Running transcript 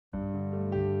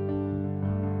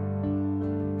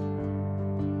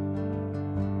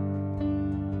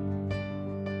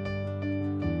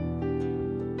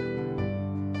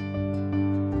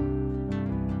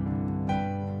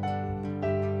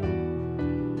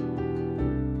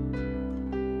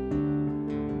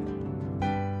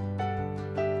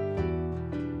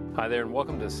Hi there and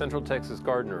welcome to Central Texas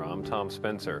Gardener. I'm Tom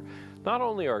Spencer. Not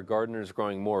only are gardeners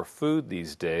growing more food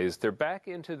these days, they're back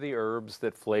into the herbs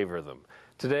that flavor them.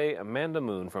 Today, Amanda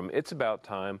Moon from It's About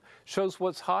Time shows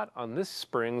what's hot on this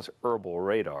spring's herbal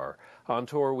radar. On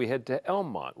tour, we head to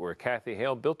Elm Mott, where Cathy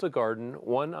Hejl built a garden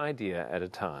one idea at a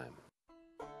time.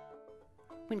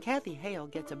 When Cathy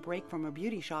Hejl gets a break from her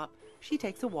beauty shop, she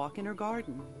takes a walk in her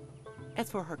garden.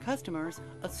 As for her customers,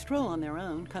 a stroll on their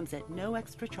own comes at no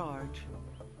extra charge.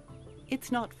 It's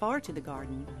not far to the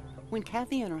garden. When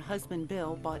Cathy and her husband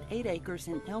Bill bought 8 acres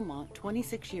in Elm Mott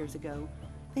 26 years ago,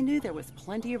 they knew there was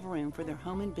plenty of room for their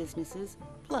home and businesses,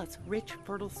 plus rich,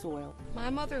 fertile soil. My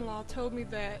mother-in-law told me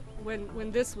that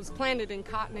when this was planted in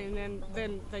cotton, and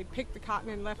then they picked the cotton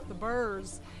and left the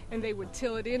burrs, and they would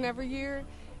till it in every year.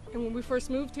 And when we first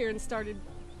moved here and started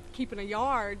keeping a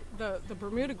yard, the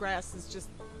Bermuda grass is just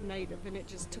native, and it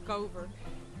just took over.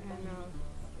 And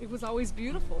it was always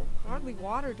beautiful, hardly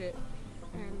watered it.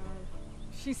 And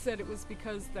she said it was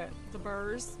because that the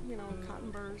burrs,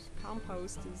 cotton burrs,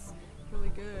 compost is really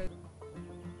good.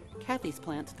 Cathy's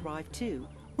plants thrive too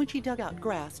when she dug out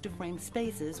grass to frame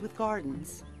spaces with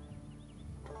gardens.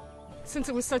 Since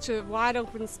it was such a wide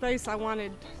open space, I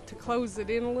wanted to close it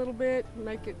in a little bit,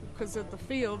 make it, because of the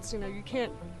fields, you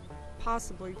can't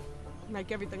possibly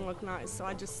make everything look nice. So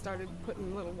I just started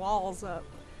putting little walls up,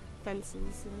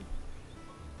 fences, and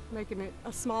making it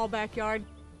a small backyard.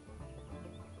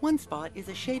 One spot is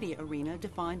a shady arena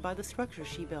defined by the structure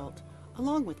she built,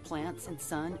 along with plants and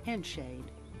sun and shade.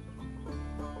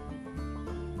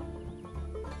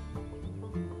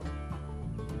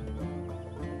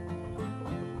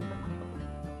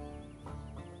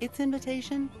 Its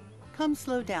invitation? Come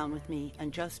slow down with me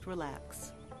and just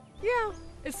relax. Yeah,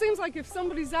 it seems like if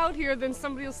somebody's out here, then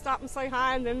somebody will stop and say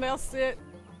hi, and then they'll sit.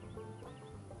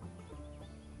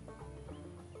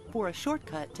 For a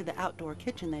shortcut to the outdoor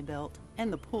kitchen they built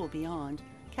and the pool beyond,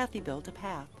 Cathy built a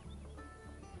path.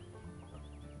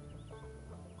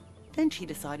 Then she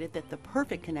decided that the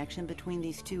perfect connection between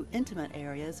these two intimate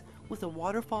areas was a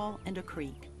waterfall and a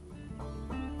creek.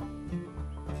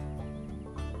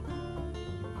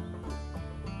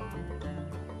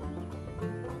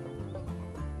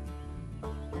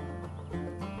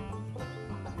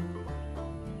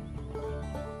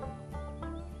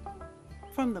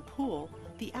 From the pool,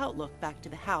 the outlook back to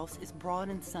the house is broad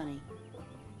and sunny.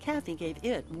 Cathy gave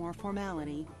it more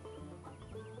formality.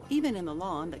 Even in the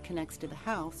lawn that connects to the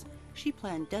house, she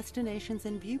planned destinations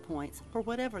and viewpoints for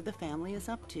whatever the family is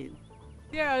up to.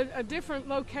 Yeah, a different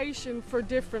location for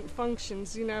different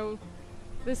functions,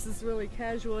 This is really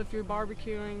casual if you're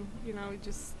barbecuing,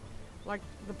 just like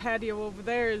the patio over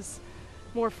there is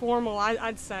more formal,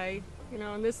 I'd say,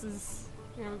 and this is,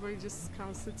 everybody just kind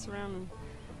of sits around and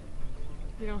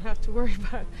you don't have to worry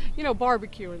about,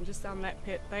 barbecuing just on that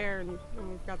pit there, and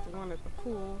we've got the one at the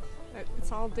pool.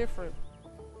 It's all different.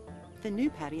 The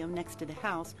new patio next to the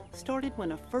house started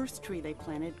when a first tree they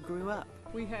planted grew up.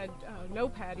 We had no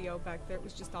patio back there. It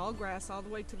was just all grass all the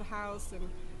way to the house, and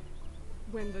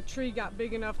when the tree got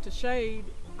big enough to shade,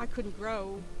 I couldn't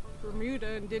grow Bermuda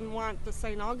and didn't want the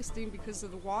St. Augustine because of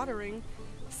the watering,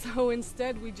 so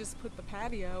instead we just put the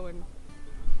patio, and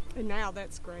now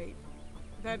that's great.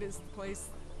 That is the place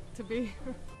to be.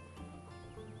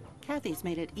 Cathy's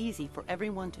made it easy for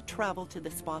everyone to travel to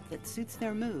the spot that suits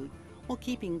their mood, while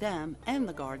keeping them and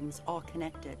the gardens all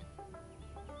connected.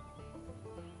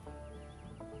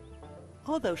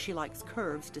 Although she likes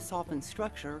curves to soften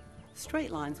structure, straight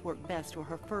lines work best for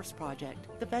her first project,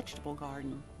 the vegetable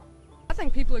garden. I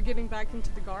think people are getting back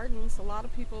into the gardens. A lot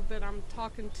of people that I'm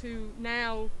talking to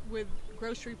now with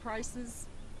grocery prices,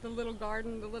 the little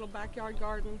garden, the little backyard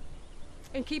garden,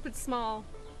 and keep it small.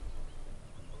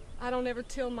 I don't ever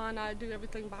till mine. I do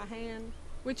everything by hand,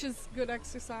 which is good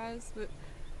exercise, but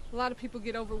a lot of people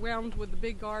get overwhelmed with the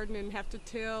big garden and have to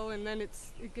till, and then it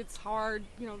gets hard,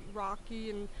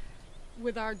 rocky, and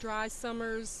with our dry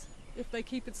summers, if they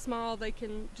keep it small, they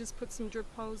can just put some drip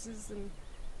hoses, and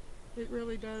it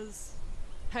really does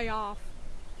pay off.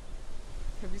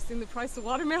 Have you seen the price of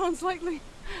watermelons lately?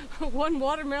 One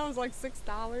watermelon's like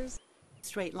 $6.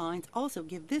 Straight lines also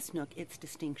give this nook its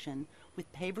distinction,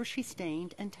 with pavers she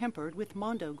stained and tempered with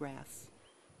mondo grass.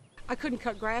 I couldn't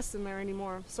cut grass in there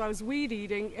anymore, so I was weed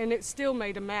eating, and it still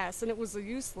made a mess, and it was a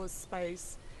useless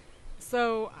space.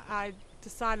 So I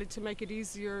decided to make it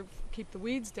easier, keep the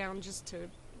weeds down, just to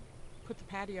put the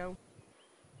patio.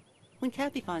 When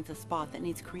Cathy finds a spot that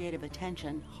needs creative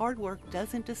attention, hard work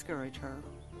doesn't discourage her.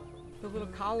 The little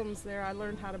columns there, I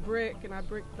learned how to brick, and I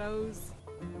bricked those.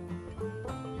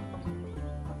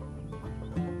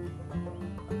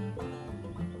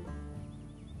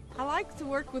 I like to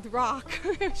work with rock,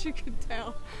 as you can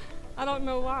tell. I don't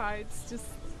know why. It's just,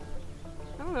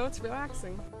 I don't know, it's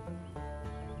relaxing.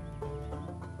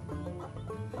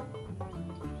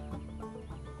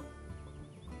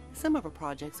 Some of her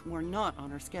projects were not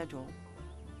on her schedule.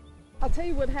 I'll tell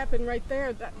you what happened right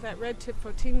there. That red tip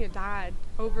photinia died.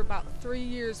 Over about 3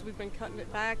 years we've been cutting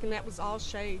it back, and that was all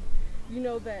shade. You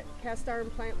know that cast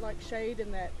iron plant like shade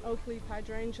and that oak leaf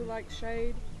hydrangea like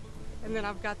shade. And then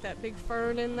I've got that big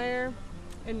fern in there,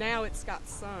 and now it's got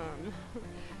sun.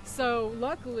 So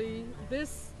luckily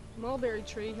this mulberry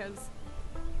tree has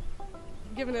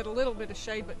given it a little bit of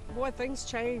shade, but boy, things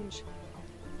change.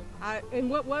 And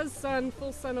what was sun,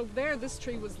 full sun over there, this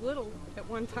tree was little at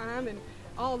one time, and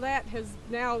all that has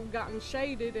now gotten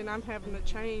shaded, and I'm having to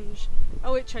change.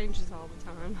 Oh, it changes all the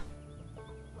time.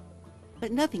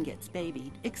 But nothing gets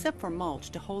babied except for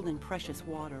mulch to hold in precious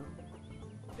water.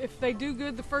 If they do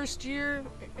good the first year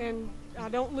and I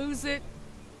don't lose it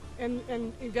and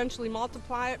eventually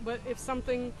multiply it, but if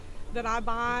something that I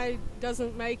buy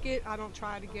doesn't make it, I don't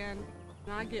try it again.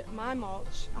 And I get my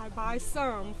mulch. I buy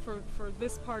some for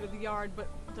this part of the yard, but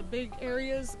the big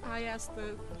areas, I ask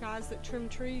the guys that trim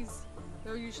trees.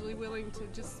 They're usually willing to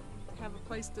just have a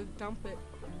place to dump it.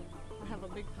 I have a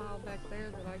big pile back there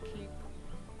that I keep,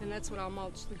 and that's what I'll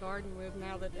mulch the garden with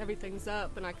now that everything's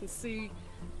up and I can see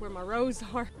where my rows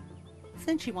are.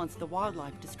 Since she wants the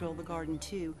wildlife to stroll the garden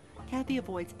too, Cathy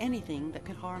avoids anything that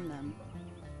could harm them.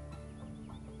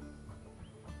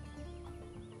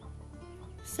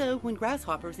 So when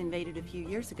grasshoppers invaded a few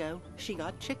years ago, she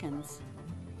got chickens.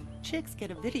 Chicks get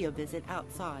a video visit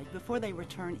outside before they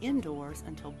return indoors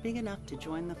until big enough to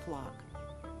join the flock.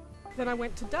 Then I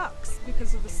went to ducks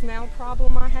because of the snail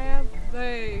problem I have.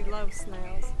 They love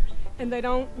snails, and they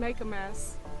don't make a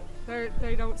mess.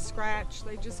 They don't scratch.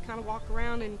 They just kind of walk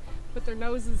around and put their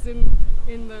noses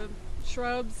in the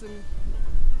shrubs and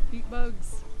eat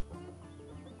bugs.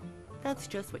 That's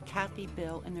just what Cathy,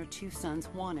 Bill, and their 2 sons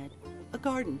wanted. A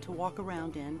garden to walk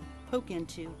around in, poke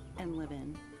into, and live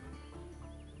in.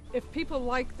 If people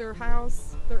like their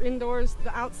house, their indoors,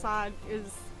 the outside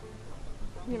is,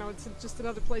 you know, it's just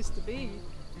another place to be.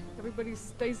 Everybody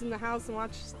stays in the house and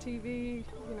watches TV.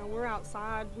 You know, we're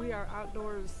outside. We are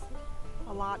outdoors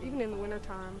a lot, even in the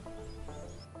wintertime.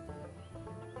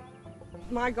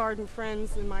 My garden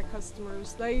friends and my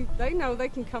customers, they know they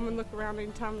can come and look around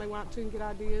anytime they want to and get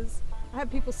ideas. I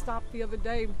had people stop the other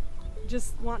day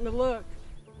just wanting to look.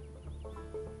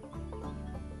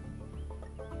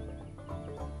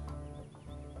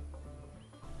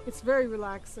 It's very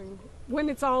relaxing when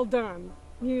it's all done.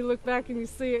 You look back and you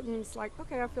see it and it's like,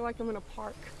 okay, I feel like I'm in a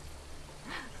park,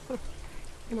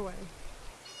 in a way.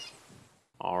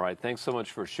 All right, thanks so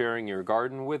much for sharing your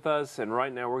garden with us. And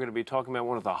right now we're going to be talking about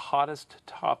one of the hottest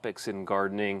topics in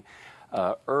gardening,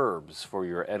 herbs for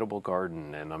your edible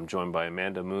garden. And I'm joined by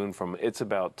Amanda Moon from It's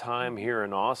About Thyme here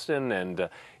in Austin. And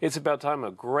It's About Thyme,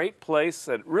 a great place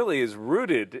that really is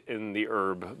rooted in the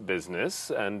herb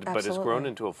business, but has grown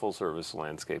into a full-service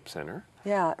landscape center.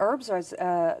 Yeah, herbs are,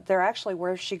 they're actually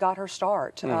where she got her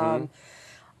start.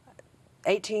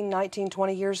 18, 19,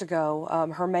 20 years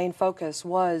ago, her main focus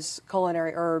was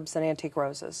culinary herbs and antique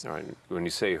roses. All right. When you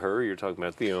say her, you're talking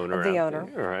about the owner. The owner.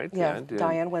 All right. Yeah,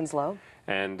 Diane Winslow.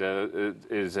 And it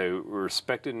is a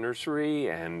respected nursery,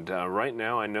 and right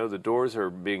now I know the doors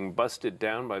are being busted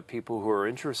down by people who are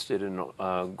interested in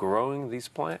growing these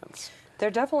plants. There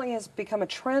definitely has become a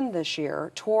trend this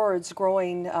year towards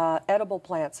growing edible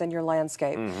plants in your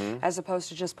landscape, as opposed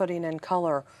to just putting in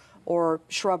color or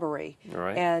shrubbery,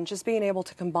 and just being able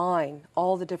to combine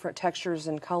all the different textures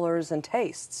and colors and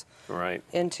tastes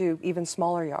into even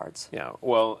smaller yards. Yeah,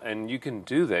 well, and you can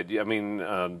do that. I mean,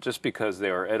 just because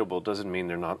they are edible doesn't mean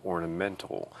they're not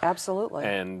ornamental. Absolutely.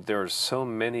 And there are so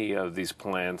many of these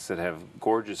plants that have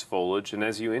gorgeous foliage, and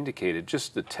as you indicated,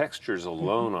 just the textures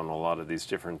alone on a lot of these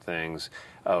different things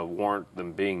warrant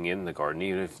them being in the garden,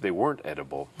 even if they weren't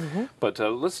edible. But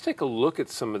let's take a look at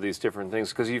some of these different things,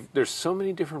 because there's so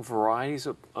many different varieties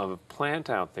of plant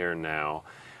out there now.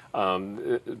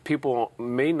 People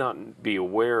may not be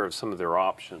aware of some of their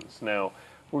options. Now,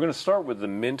 we're going to start with the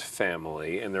mint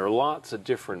family, and there are lots of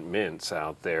different mints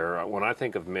out there. When I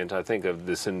think of mint, I think of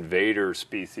this invader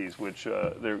species, which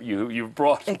you've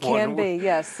brought one. It can be,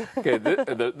 yes. Okay,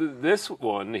 this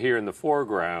one here in the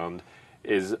foreground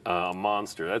is a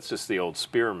monster. That's just the old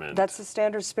spearmint. That's the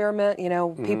standard spearmint. You know,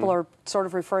 people are sort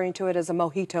of referring to it as a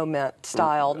mojito mint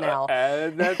style now.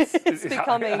 It's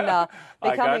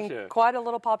becoming quite a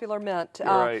little popular mint.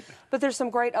 Right. But there's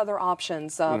some great other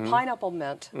options. Pineapple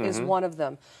mint is one of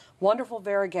them. Wonderful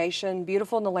variegation,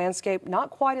 beautiful in the landscape, not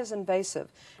quite as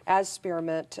invasive as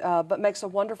spearmint, but makes a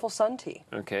wonderful sun tea.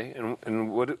 Okay,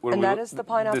 and what and that is the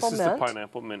pineapple mint. This is the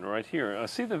pineapple mint right here.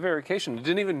 See the variegation. I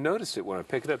didn't even notice it when I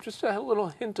picked it up. Just a little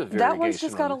hint of variegation. That one's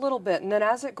just got a little bit, and then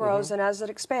as it grows and as it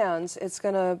expands, it's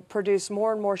going to produce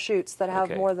more and more shoots that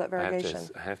have more of that variegation.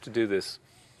 I have to do this.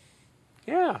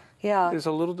 Yeah. Yeah. There's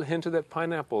a little hint of that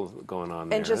pineapple going on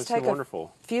there. And just take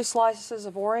wonderful. a few slices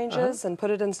of oranges and put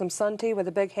it in some sun tea with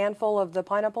a big handful of the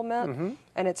pineapple mint,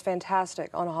 and it's fantastic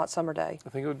on a hot summer day. I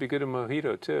think it would be good in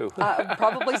mojito, too.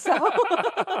 Probably so.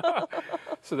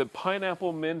 So the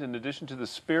pineapple mint in addition to the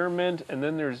spearmint, and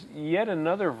then there's yet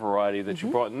another variety that you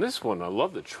brought. And this one, I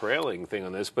love the trailing thing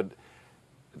on this, but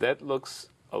that looks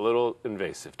a little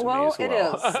invasive to me as well. It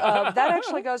is. That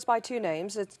actually goes by two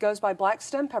names. It goes by black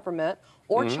stem peppermint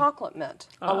or chocolate mint.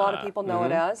 A lot of people know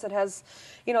it as. It has,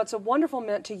 it's a wonderful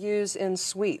mint to use in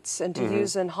sweets and to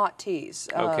use in hot teas.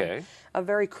 A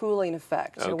very cooling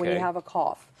effect when you have a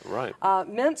cough. Right.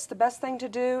 Mints, the best thing to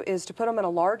do is to put them in a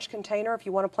large container. If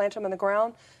you want to plant them in the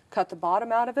ground, cut the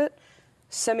bottom out of it,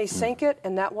 semi-sink it,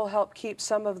 and that will help keep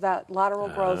some of that lateral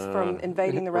growth from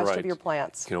invading the rest of your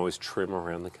plants. You can always trim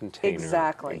around the container.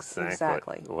 Exactly.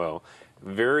 Well,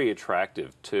 very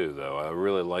attractive too, though. I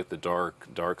really like the dark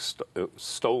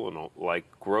stolon-like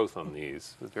growth on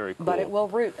these. It's very cool. But it will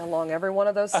root along every one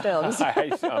of those stems.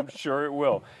 I'm sure it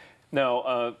will.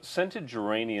 Now, scented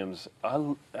geraniums,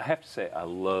 I have to say I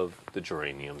love the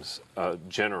geraniums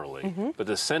generally, but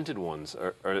the scented ones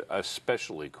are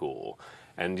especially cool.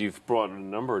 And you've brought a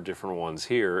number of different ones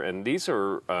here, and these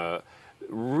are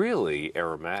really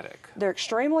aromatic. They're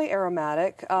extremely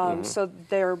aromatic, so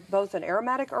they're both an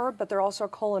aromatic herb, but they're also a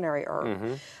culinary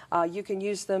herb. You can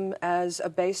use them as a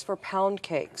base for pound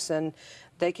cakes, and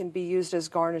they can be used as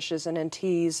garnishes and in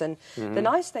teas. And the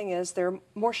nice thing is they're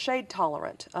more shade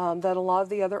tolerant than a lot of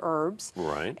the other herbs.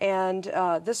 Right. And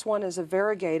this one is a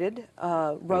variegated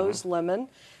rose lemon,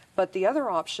 but the other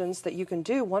options that you can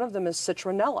do, one of them is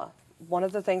citronella. One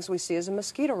of the things we see is a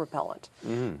mosquito repellent.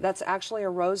 That's actually a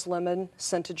rose lemon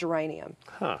scented geranium.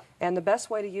 And the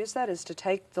best way to use that is to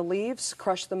take the leaves,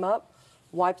 crush them up,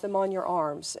 wipe them on your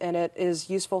arms, and it is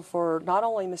useful for not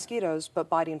only mosquitoes but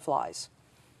biting flies.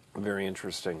 Very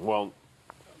interesting. Well,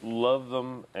 love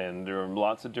them, and there are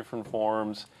lots of different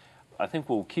forms. I think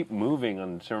we'll keep moving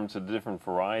in terms of the different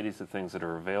varieties of things that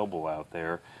are available out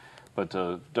there, but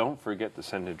don't forget the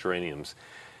scented geraniums.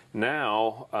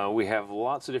 Now, we have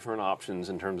lots of different options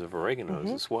in terms of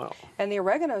oreganos as well. And the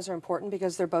oreganos are important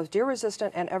because they're both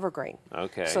deer-resistant and evergreen.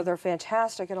 Okay. So they're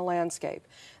fantastic in a landscape.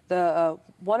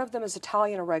 One of them is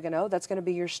Italian oregano. That's going to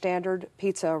be your standard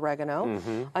pizza oregano.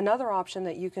 Another option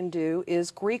that you can do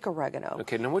is Greek oregano.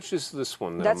 Okay, now which is this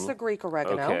one then? That's the Greek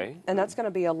oregano. Okay. And that's going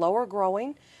to be a lower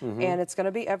growing, and it's going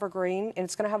to be evergreen, and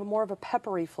it's going to have more of a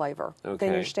peppery flavor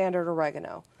than your standard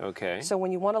oregano. Okay. So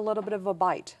when you want a little bit of a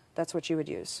bite, that's what you would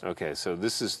use. Okay, so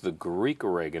this is the Greek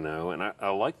oregano, and I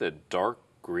like the dark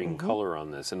green color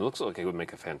on this, and it looks like it would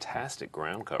make a fantastic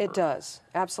ground cover. It does,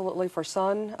 absolutely, for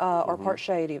sun or part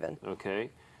shade even. Okay,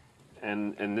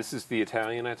 and this is the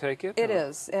Italian, I take it? It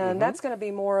is, and that's going to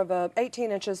be more of a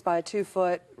 18 inches by 2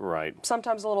 foot. Right.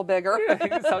 Sometimes a little bigger.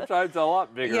 Sometimes a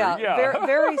lot bigger. Yeah.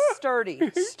 Very sturdy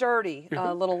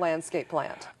little landscape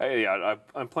plant. I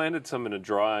planted some in a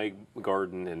dry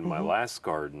garden in my last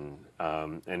garden,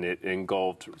 and it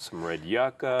engulfed some red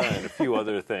yucca and a few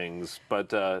other things,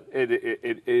 but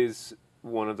it is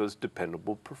one of those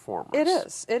dependable performers. It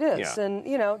is, Yeah.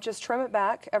 and just trim it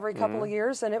back every couple of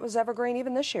years, and it was evergreen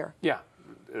even this year. Yeah,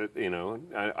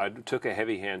 I took a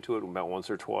heavy hand to it about once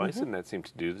or twice, and that seemed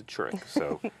to do the trick.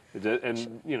 So,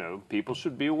 and people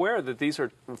should be aware that these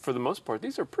are, for the most part,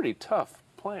 these are pretty tough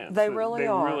plants. They really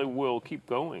are. They really will keep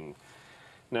going.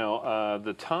 Now,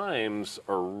 the thymes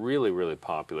are really, really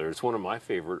popular. It's one of my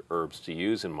favorite herbs to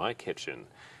use in my kitchen.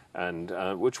 And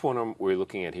which one are we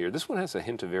looking at here? This one has a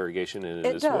hint of variegation in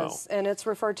it as well. It does, and it's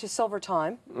referred to silver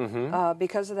thyme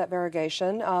because of that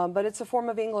variegation, but it's a form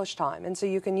of English thyme, and so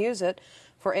you can use it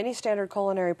for any standard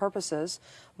culinary purposes,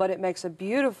 but it makes a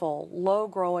beautiful,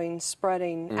 low-growing,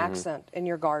 spreading accent in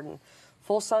your garden.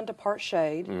 Full sun to part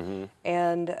shade,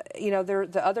 and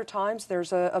the other thymes,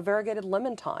 there's a variegated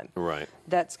lemon thyme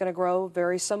that's going to grow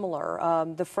very similar.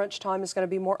 The French thyme is going to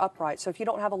be more upright, so if you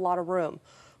don't have a lot of room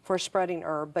for a spreading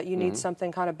herb, but you need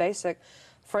something kind of basic,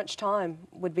 French thyme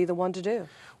would be the one to do.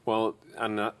 Well,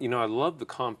 and I love the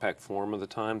compact form of the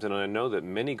thymes, and I know that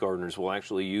many gardeners will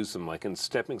actually use them like in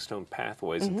stepping stone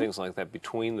pathways and things like that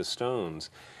between the stones.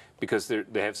 because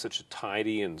they have such a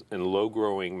tidy and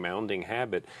low-growing mounding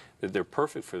habit that they're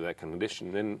perfect for that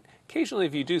condition. And occasionally,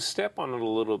 if you do step on it a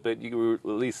little bit, you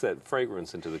release that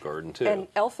fragrance into the garden, too. And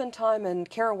elfin thyme and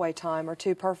caraway thyme are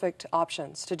two perfect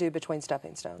options to do between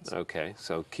stepping stones. Okay,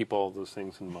 so keep all those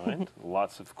things in mind.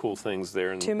 Lots of cool things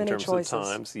there in Too many terms choices. of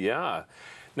times. Yeah.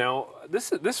 Now,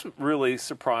 this really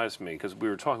surprised me because we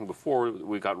were talking before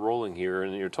we got rolling here,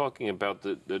 and you're talking about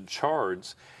the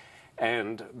chards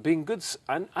and being good.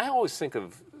 I always think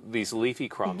of these leafy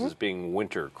crops as being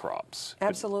winter crops.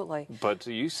 Absolutely. But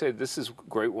you said this is a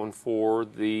great one for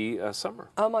the summer.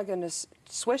 Oh my goodness.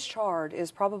 Swiss chard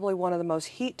is probably one of the most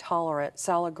heat-tolerant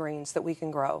salad greens that we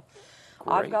can grow.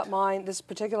 Great. I've got mine, this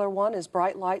particular one is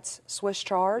Bright Lights Swiss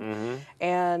chard,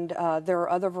 and there are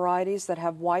other varieties that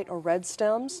have white or red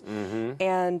stems,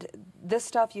 and this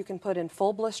stuff you can put in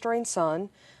full blistering sun,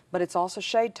 but it's also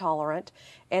shade tolerant,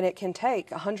 and it can take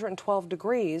 112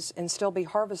 degrees and still be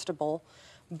harvestable,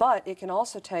 but it can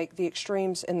also take the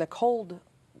extremes in the cold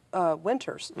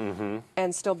winters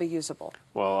and still be usable.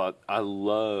 Well, I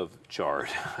love chard.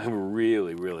 I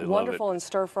really, really love it. Wonderful in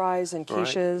stir fries and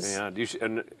quiches. Right? Yeah,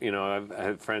 and you know, I've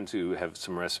had friends who have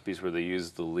some recipes where they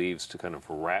use the leaves to kind of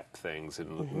wrap things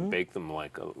and bake them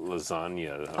like a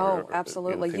lasagna. Oh,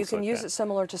 absolutely. You can like use that. it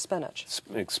similar to spinach.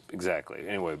 Exactly.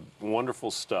 Anyway,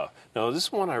 wonderful stuff. Now,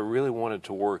 this one I really wanted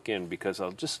to work in because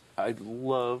I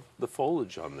love the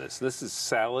foliage on this. This is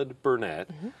salad burnet,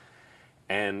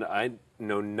 and I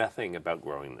know nothing about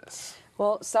growing this.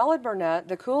 Well, salad burnet,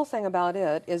 the cool thing about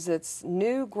it is its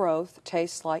new growth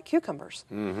tastes like cucumbers.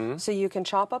 So you can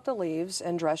chop up the leaves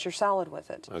and dress your salad with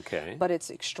it. Okay. But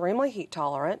it's extremely heat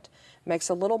tolerant, makes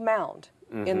a little mound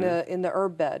in the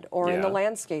herb bed or in the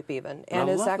landscape even, and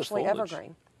is actually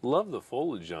evergreen. Love the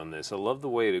foliage on this. I love the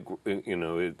way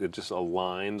it just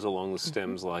aligns along the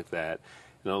stems like that.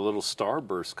 You know, a little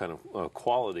starburst kind of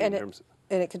quality in terms.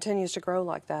 And it continues to grow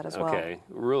like that as well. Okay,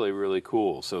 really, really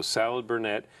cool. So salad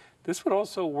burnet. This would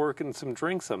also work in some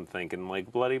drinks, I'm thinking,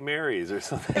 like Bloody Marys or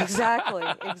something. Exactly,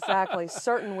 exactly.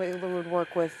 Certainly it would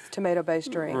work with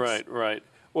tomato-based drinks. Right, right.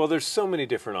 Well, there's so many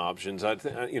different options.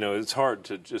 It's hard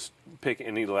to just pick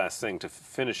any last thing to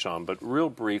finish on, but real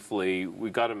briefly,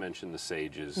 we've got to mention the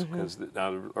sages because I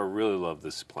really love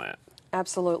this plant.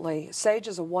 Absolutely. Sage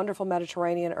is a wonderful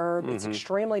Mediterranean herb. It's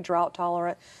extremely drought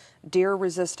tolerant, deer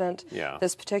resistant. Yeah.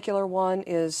 This particular one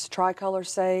is tricolor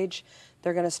sage.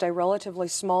 They're going to stay relatively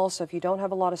small, so if you don't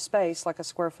have a lot of space, like a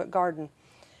square-foot garden,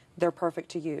 they're perfect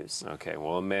to use. Okay,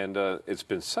 well, Amanda, it's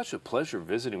been such a pleasure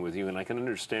visiting with you, and I can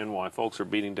understand why folks are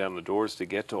beating down the doors to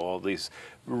get to all these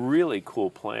really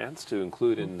cool plants to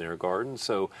include in their garden.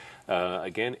 So,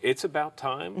 again, It's About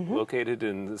Time, located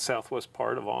in the southwest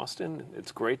part of Austin.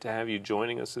 It's great to have you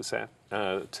joining us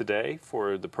today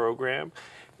for the program,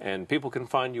 and people can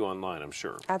find you online, I'm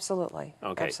sure. Absolutely.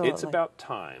 Okay, Absolutely. It's About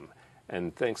Time.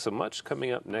 And thanks so much.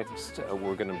 Coming up next,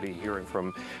 we're going to be hearing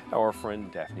from our friend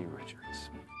Daphne Richards.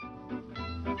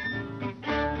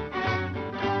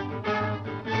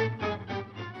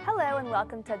 Hello and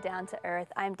welcome to Down to Earth.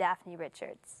 I'm Daphne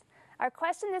Richards. Our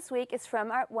question this week is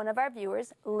from one of our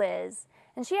viewers, Liz.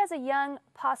 And she has a young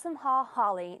possumhaw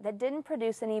holly that didn't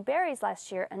produce any berries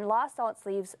last year and lost all its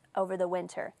leaves over the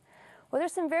winter. Well,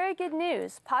 there's some very good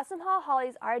news. Possumhaw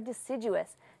hollies are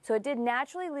deciduous, so it did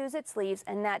naturally lose its leaves,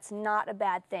 and that's not a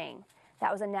bad thing.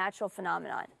 That was a natural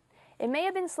phenomenon. It may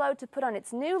have been slow to put on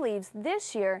its new leaves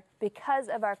this year because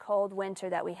of our cold winter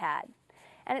that we had.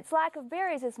 And its lack of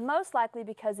berries is most likely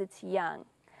because it's young.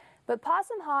 But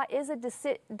possumhaw is a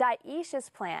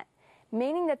dioecious plant,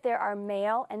 meaning that there are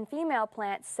male and female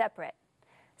plants separate.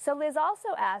 So Liz also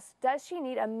asked, does she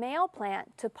need a male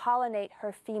plant to pollinate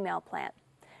her female plant?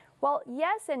 Well,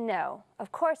 yes and no.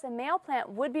 Of course, a male plant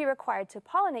would be required to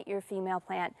pollinate your female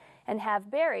plant and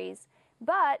have berries,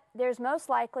 but there's most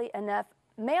likely enough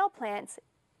male plants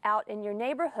out in your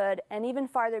neighborhood and even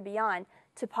farther beyond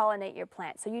to pollinate your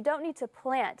plant. So you don't need to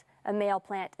plant a male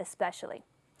plant especially.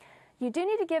 You do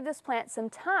need to give this plant some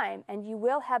time, and you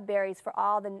will have berries for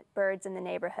all the birds in the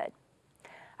neighborhood.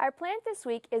 Our plant this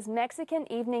week is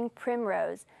Mexican evening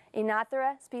primrose,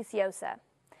 Enothera speciosa.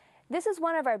 This is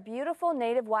one of our beautiful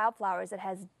native wildflowers that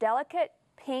has delicate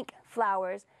pink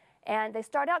flowers, and they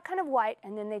start out kind of white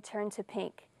and then they turn to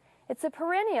pink. It's a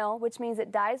perennial, which means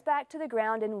it dies back to the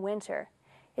ground in winter.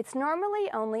 It's normally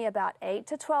only about 8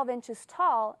 to 12 inches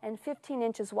tall and 15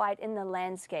 inches wide in the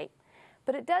landscape,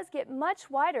 but it does get much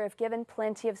wider if given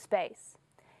plenty of space.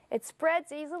 It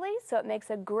spreads easily, so it makes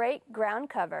a great ground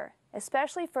cover,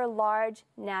 especially for large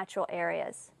natural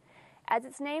areas. As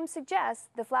its name suggests,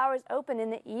 the flowers open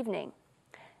in the evening.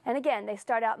 And again, they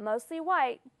start out mostly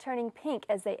white, turning pink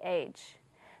as they age.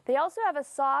 They also have a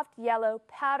soft, yellow,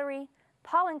 powdery,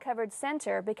 pollen-covered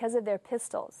center because of their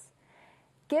pistils,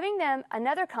 giving them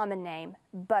another common name,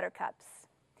 buttercups.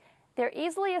 They're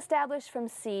easily established from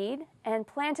seed and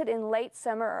planted in late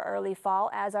summer or early fall,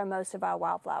 as are most of our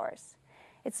wildflowers.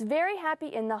 It's very happy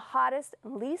in the hottest,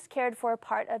 least cared for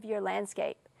part of your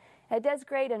landscape. It does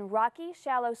great in rocky,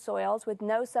 shallow soils with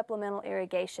no supplemental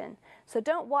irrigation, so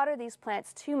don't water these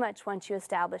plants too much once you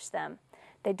establish them.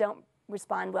 They don't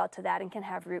respond well to that and can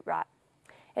have root rot.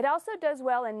 It also does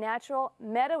well in natural,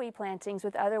 meadowy plantings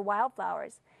with other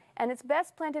wildflowers, and it's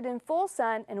best planted in full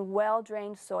sun and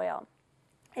well-drained soil.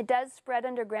 It does spread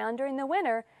underground during the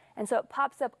winter, and so it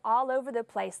pops up all over the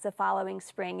place the following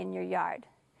spring in your yard.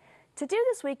 To do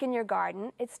this week in your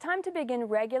garden, it's time to begin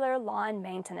regular lawn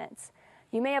maintenance.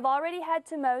 You may have already had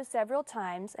to mow several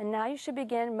times, and now you should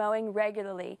begin mowing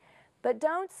regularly. But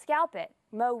don't scalp it.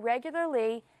 Mow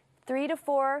regularly, 3 to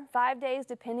 4, 5 days,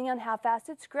 depending on how fast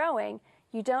it's growing.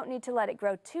 You don't need to let it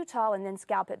grow too tall and then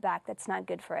scalp it back. That's not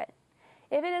good for it.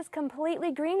 If it is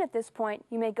completely green at this point,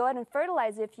 you may go ahead and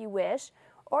fertilize if you wish,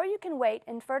 or you can wait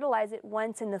and fertilize it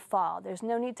once in the fall. There's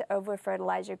no need to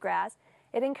over-fertilize your grass.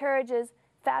 It encourages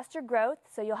faster growth,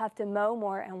 so you'll have to mow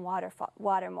more and water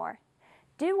more.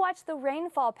 Do watch the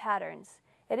rainfall patterns.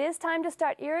 It is time to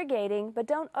start irrigating, but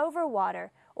don't overwater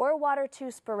or water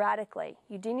too sporadically.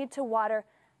 You do need to water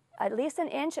at least an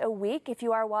inch a week if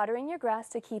you are watering your grass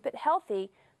to keep it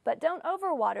healthy, but don't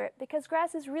overwater it because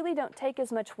grasses really don't take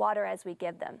as much water as we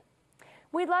give them.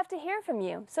 We'd love to hear from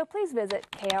you, so please visit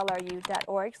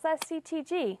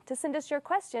klru.org/ctg to send us your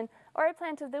question or a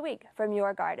plant of the week from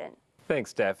your garden.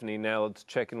 Thanks, Daphne. Now let's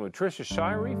check in with Trisha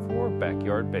Shirey for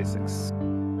Backyard Basics.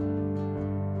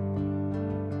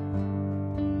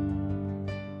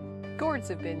 Gourds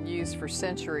have been used for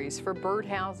centuries for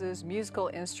birdhouses, musical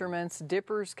instruments,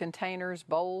 dippers, containers,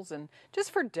 bowls, and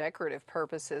just for decorative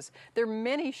purposes. There are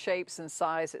many shapes and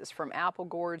sizes, from apple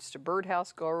gourds to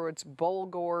birdhouse gourds, bowl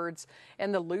gourds,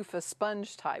 and the loofah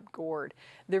sponge type gourd.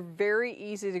 They're very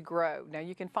easy to grow. Now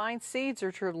you can find seeds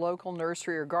at your local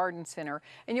nursery or garden center,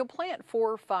 and you'll plant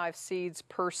 4 or 5 seeds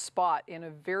per spot in a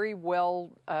very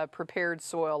well prepared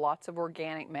soil, lots of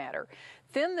organic matter.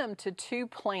 Thin them to 2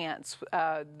 plants,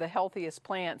 the healthiest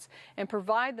plants, and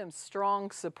provide them strong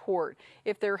support.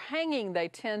 If they're hanging, they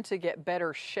tend to get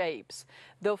better shapes.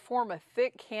 They'll form a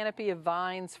thick canopy of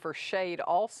vines for shade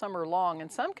all summer long, and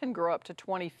some can grow up to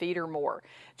 20 feet or more.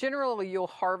 Generally, you'll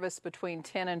harvest between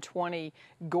 10 and 20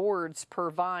 gourds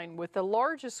per vine, with the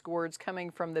largest gourds coming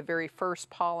from the very first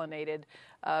pollinated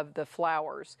of the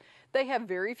flowers. They have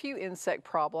very few insect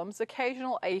problems,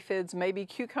 occasional aphids, maybe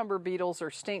cucumber beetles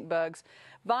or stink bugs.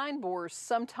 Vine borers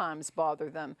sometimes bother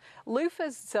them.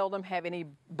 Loofahs seldom have any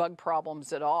bug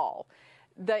problems at all.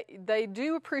 They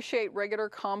do appreciate regular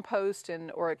compost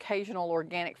or occasional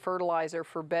organic fertilizer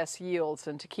for best yields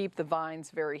and to keep the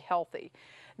vines very healthy.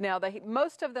 Now,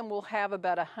 most of them will have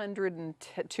about 100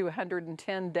 to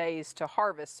 110 days to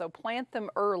harvest, so plant them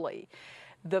early.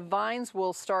 The vines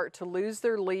will start to lose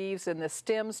their leaves and the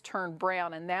stems turn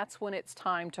brown, and that's when it's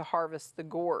time to harvest the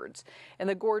gourds. And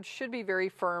the gourds should be very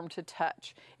firm to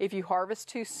touch. If you harvest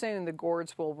too soon, the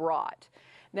gourds will rot.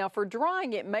 Now, for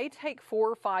drying, it may take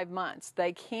 4 or 5 months.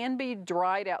 They can be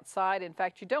dried outside. In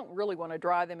fact, you don't really want to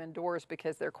dry them indoors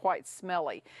because they're quite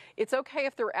smelly. It's okay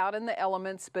if they're out in the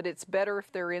elements, but it's better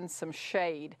if they're in some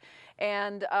shade.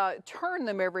 And turn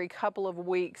them every couple of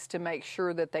weeks to make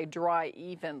sure that they dry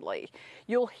evenly.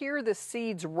 You'll hear the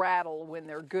seeds rattle when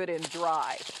they're good and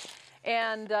dry.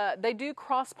 And they do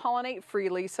cross-pollinate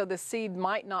freely, so the seed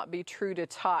might not be true to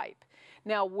type.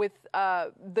 Now, with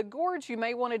the gourds, you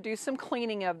may want to do some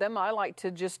cleaning of them. I like to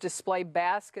just display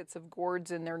baskets of gourds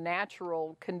in their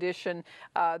natural condition.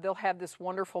 They'll have this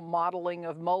wonderful mottling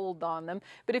of mold on them.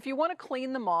 But if you want to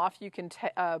clean them off, you can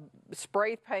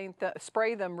spray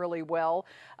them really well.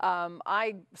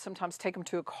 I sometimes take them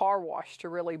to a car wash to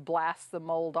really blast the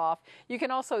mold off. You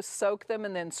can also soak them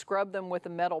and then scrub them with a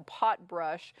metal pot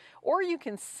brush, or you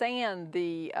can sand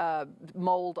the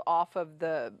mold off of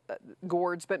the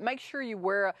gourds, but make sure you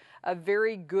wear a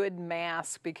very good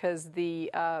mask, because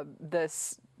the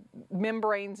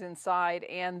membranes inside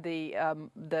and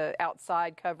the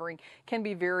outside covering can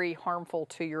be very harmful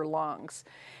to your lungs.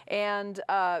 And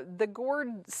the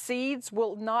gourd seeds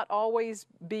will not always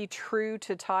be true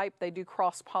to type. They do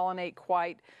cross-pollinate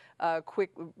quite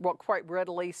quite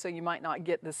readily, so you might not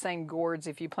get the same gourds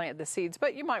if you plant the seeds,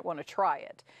 but you might want to try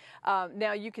it.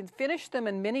 Now you can finish them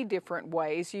in many different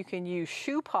ways. You can use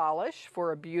shoe polish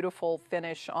for a beautiful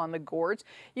finish on the gourds.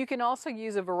 You can also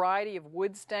use a variety of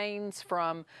wood stains,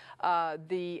 from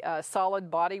the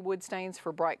solid body wood stains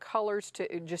for bright colors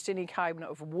to just any kind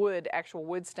of wood, actual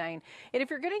wood stain. And if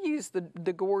you're going to use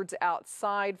the gourds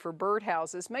outside for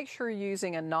birdhouses, make sure you're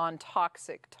using a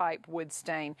non-toxic type wood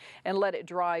stain and let it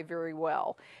dry very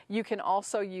well. You can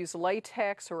also use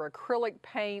latex or acrylic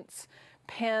paints,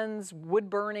 pens, wood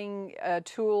burning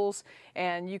tools,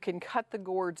 and you can cut the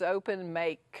gourds open,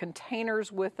 make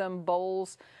containers with them,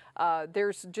 bowls.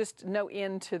 There's just no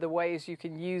end to the ways you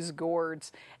can use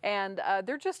gourds, and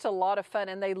they're just a lot of fun,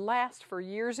 and they last for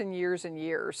years and years and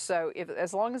years. So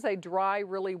as long as they dry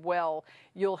really well,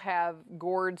 you'll have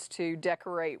gourds to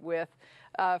decorate with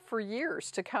for years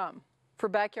to come. For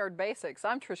Backyard Basics,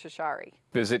 I'm Trisha Shari.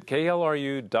 Visit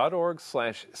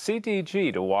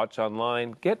klru.org/CTG to watch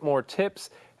online, get more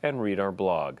tips, and read our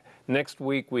blog. Next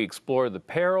week, we explore the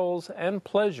perils and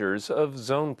pleasures of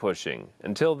zone pushing.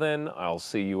 Until then, I'll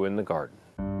see you in the garden.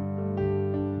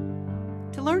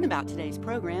 To learn about today's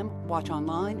program, watch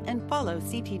online, and follow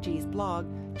CTG's blog,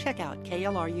 check out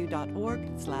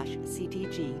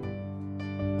klru.org/CTG.